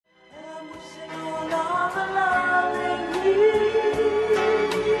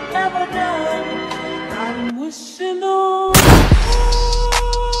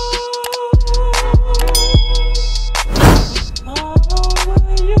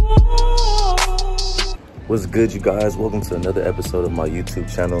What's good, you guys? Welcome to another episode of my YouTube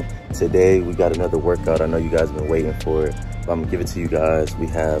channel. Today we got another workout. I know you guys have been waiting for it, but I'm gonna give it to you guys. We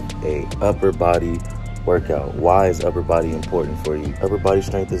have a upper body workout. Why is upper body important for you? Upper body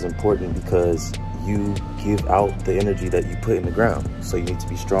strength is important because you give out the energy that you put in the ground. So you need to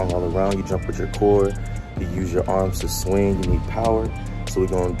be strong all around. You jump with your core, you use your arms to swing, you need power. So we're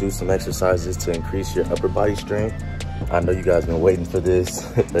gonna do some exercises to increase your upper body strength. I know you guys been waiting for this.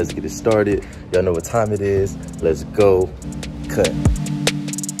 Let's get it started. Y'all know what time it is. Let's go. Cut.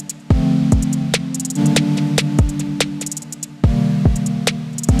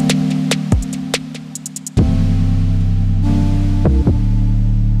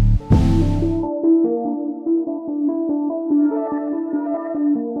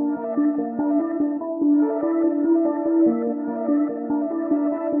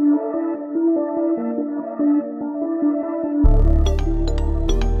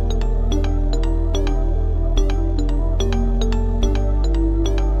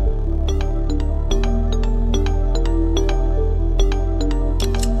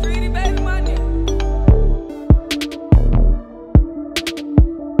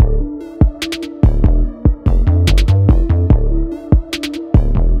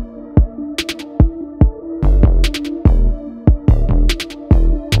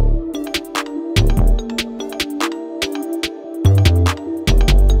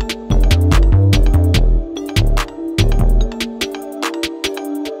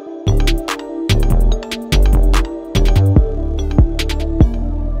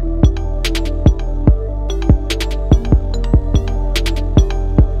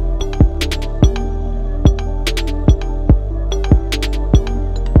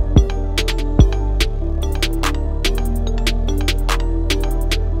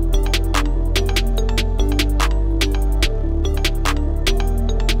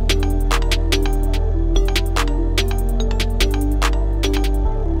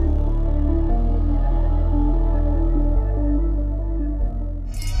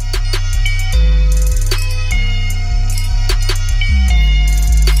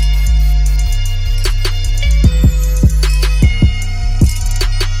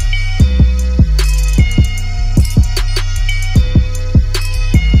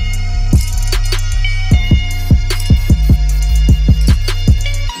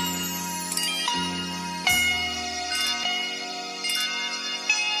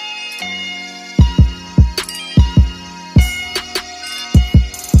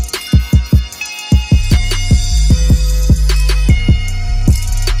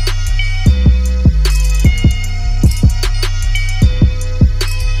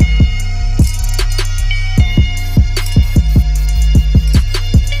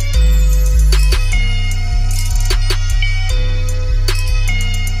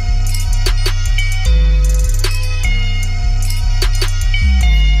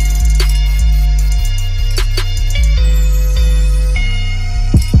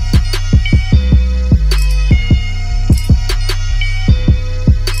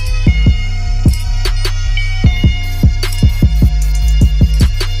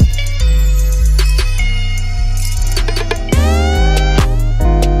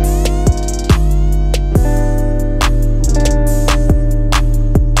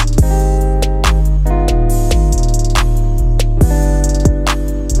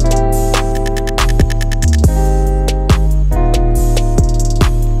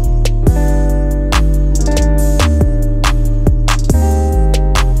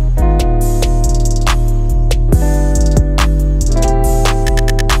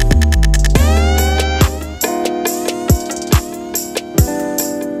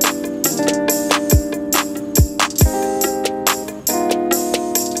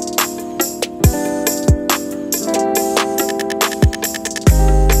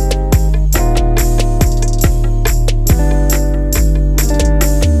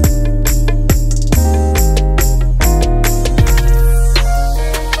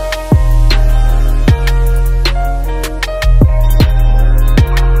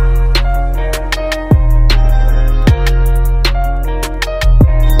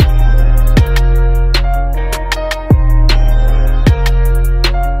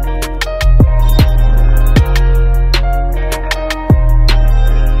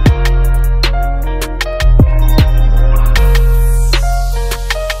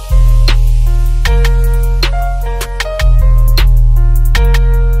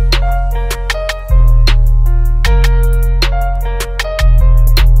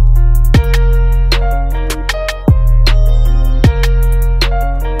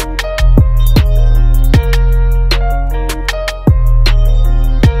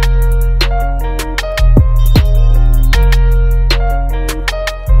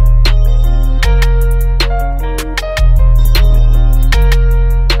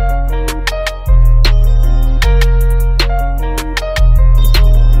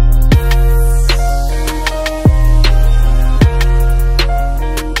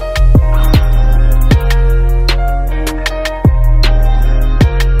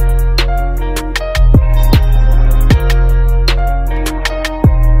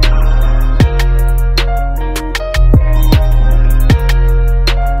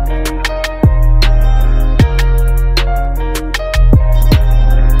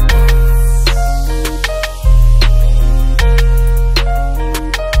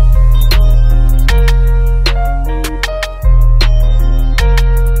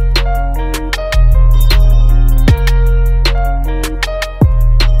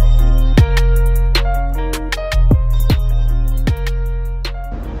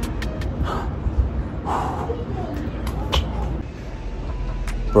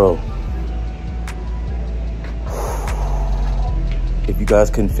 Bro, if you guys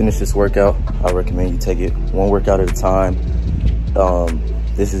couldn't finish this workout, I recommend you take it one workout at a time.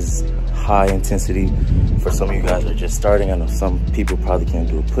 This is high intensity for some of you guys that are just starting. I know some people probably can't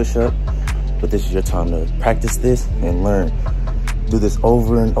do a push-up, but this is your time to practice this and learn. Do this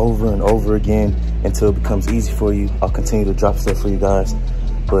over and over and over again until it becomes easy for you. I'll continue to drop stuff for you guys,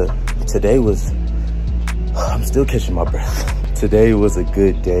 but today was, I'm still catching my breath. Today was a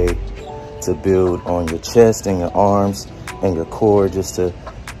good day to build on your chest and your arms and your core, just to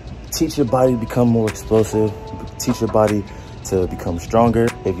teach your body to become more explosive, teach your body to become stronger.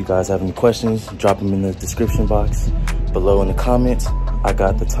 If you guys have any questions, drop them in the description box below in the comments. I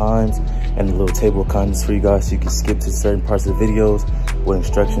got the times and a little table of contents for you guys so you can skip to certain parts of the videos with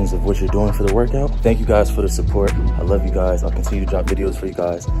instructions of what you're doing for the workout. Thank you guys for the support. I love you guys. I'll continue to drop videos for you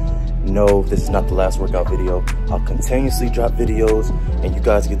guys. No, this is not the last workout video. I'll continuously drop videos and you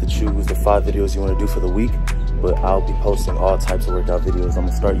guys get to choose the 5 videos you want to do for the week, but I'll be posting all types of workout videos. I'm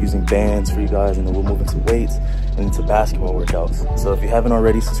gonna start using bands for you guys, and then we'll move into weights and into basketball workouts. So if you haven't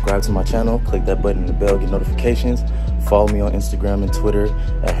already, subscribe to my channel, click that button in the bell, get notifications. Follow me on Instagram and Twitter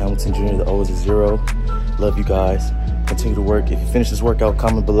at Hamilton Jr. The O is a 0. Love you guys. Continue to work. If you finish this workout,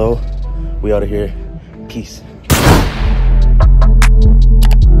 comment below. We out of here. Peace.